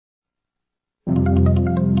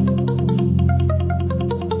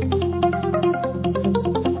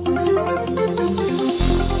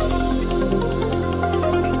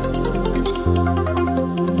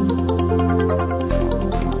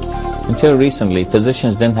Until recently,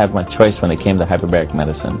 physicians didn't have much choice when it came to hyperbaric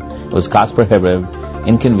medicine. It was cost prohibitive,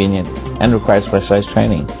 inconvenient, and required specialized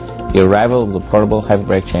training. The arrival of the portable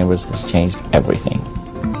hyperbaric chambers has changed everything.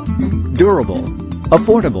 Durable,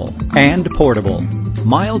 affordable, and portable.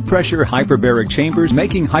 Mild pressure hyperbaric chambers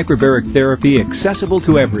making hyperbaric therapy accessible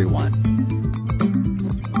to everyone.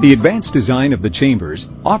 The advanced design of the chambers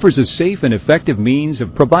offers a safe and effective means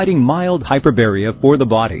of providing mild hyperbaria for the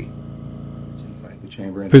body.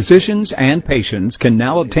 Physicians and patients can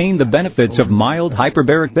now obtain the benefits of mild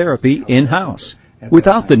hyperbaric therapy in-house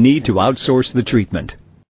without the need to outsource the treatment.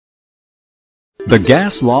 The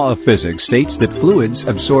gas law of physics states that fluids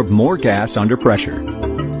absorb more gas under pressure.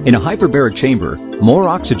 In a hyperbaric chamber, more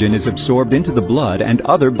oxygen is absorbed into the blood and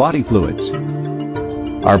other body fluids.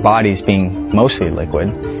 Our bodies being mostly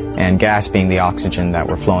liquid, and gas being the oxygen that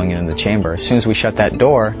we're flowing into the chamber. As soon as we shut that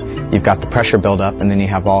door, you've got the pressure buildup, and then you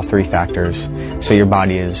have all three factors, so your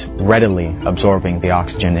body is readily absorbing the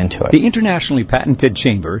oxygen into it. The internationally patented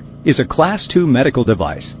chamber is a Class II medical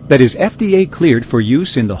device that is FDA cleared for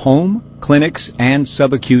use in the home, clinics, and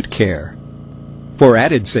subacute care. For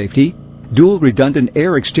added safety, dual redundant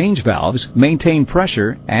air exchange valves maintain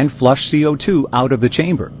pressure and flush CO2 out of the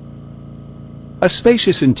chamber. A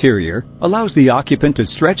spacious interior allows the occupant to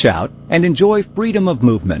stretch out and enjoy freedom of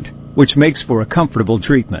movement, which makes for a comfortable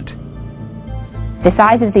treatment. The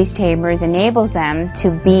size of these chambers enables them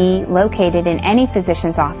to be located in any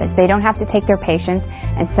physician's office. They don't have to take their patients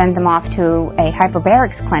and send them off to a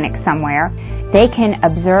hyperbarics clinic somewhere. They can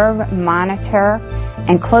observe, monitor,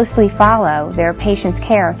 and closely follow their patient's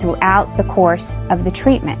care throughout the course of the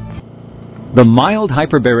treatment. The mild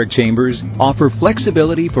hyperbaric chambers offer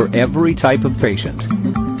flexibility for every type of patient.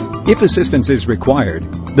 If assistance is required,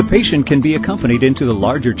 the patient can be accompanied into the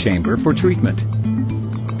larger chamber for treatment.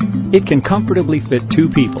 It can comfortably fit 2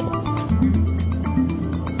 people.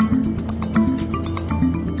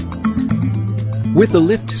 With the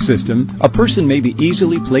lift system, a person may be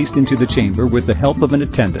easily placed into the chamber with the help of an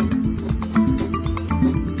attendant.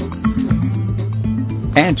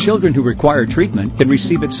 And children who require treatment can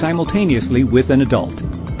receive it simultaneously with an adult.